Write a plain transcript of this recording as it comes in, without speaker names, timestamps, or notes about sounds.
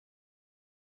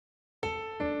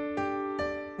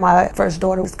My first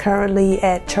daughter is currently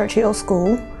at Churchill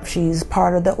School. She's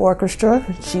part of the orchestra.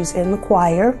 She's in the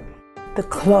choir. The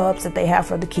clubs that they have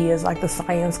for the kids, like the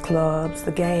science clubs,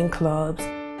 the game clubs.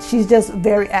 She's just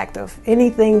very active.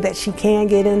 Anything that she can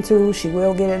get into, she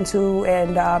will get into,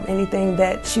 and anything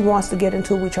that she wants to get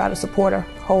into, we try to support her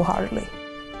wholeheartedly.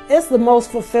 It's the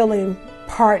most fulfilling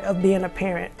part of being a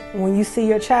parent. When you see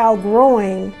your child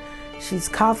growing, she's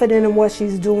confident in what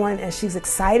she's doing and she's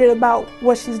excited about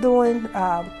what she's doing.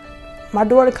 My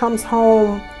daughter comes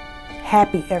home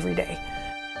happy every day.